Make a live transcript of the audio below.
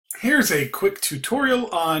Here's a quick tutorial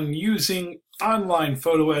on using online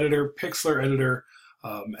photo editor, pixel editor,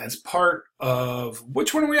 as part of,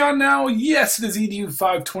 which one are we on now? Yes, it is EDU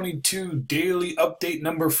 522 Daily Update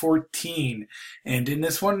number 14. And in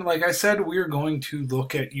this one, like I said, we're going to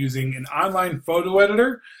look at using an online photo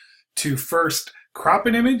editor to first crop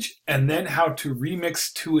an image and then how to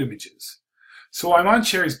remix two images. So I'm on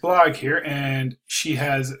Sherry's blog here and she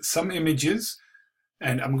has some images.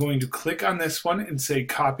 And I'm going to click on this one and say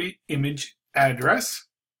copy image address.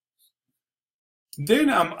 Then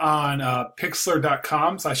I'm on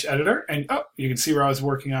pixlr.com/editor, and you can see where I was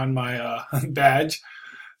working on my badge.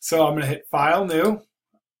 So I'm going to hit File, New,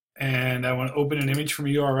 and I want to open an image from a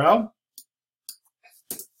URL.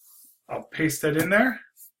 I'll paste that in there.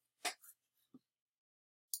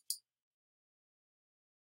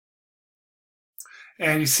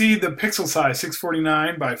 And you see the pixel size,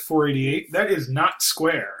 649 by 488. That is not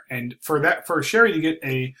square. And for Sherry to get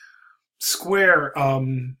a square,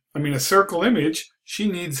 a circle image,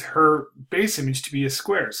 she needs her base image to be a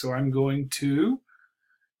square. So I'm going to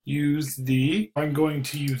use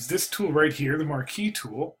this tool right here, the marquee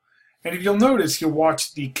tool. And if you'll notice, you'll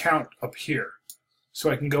watch the count up here. So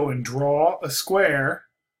I can go and draw a square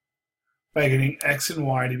by getting X and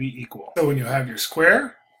Y to be equal. So when you have your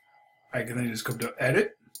square, I can then just go to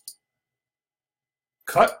Edit,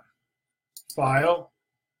 Cut, File,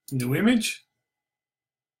 New Image,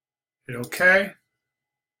 hit OK,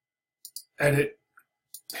 Edit,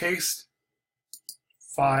 Paste,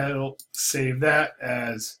 File, save that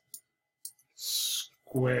as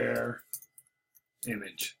Square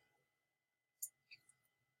Image.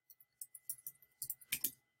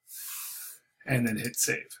 And then hit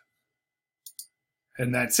Save.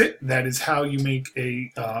 And that's it. That is how you make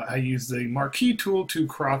I use the marquee tool to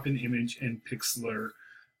crop an image in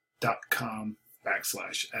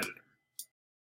pixlr.com/editor.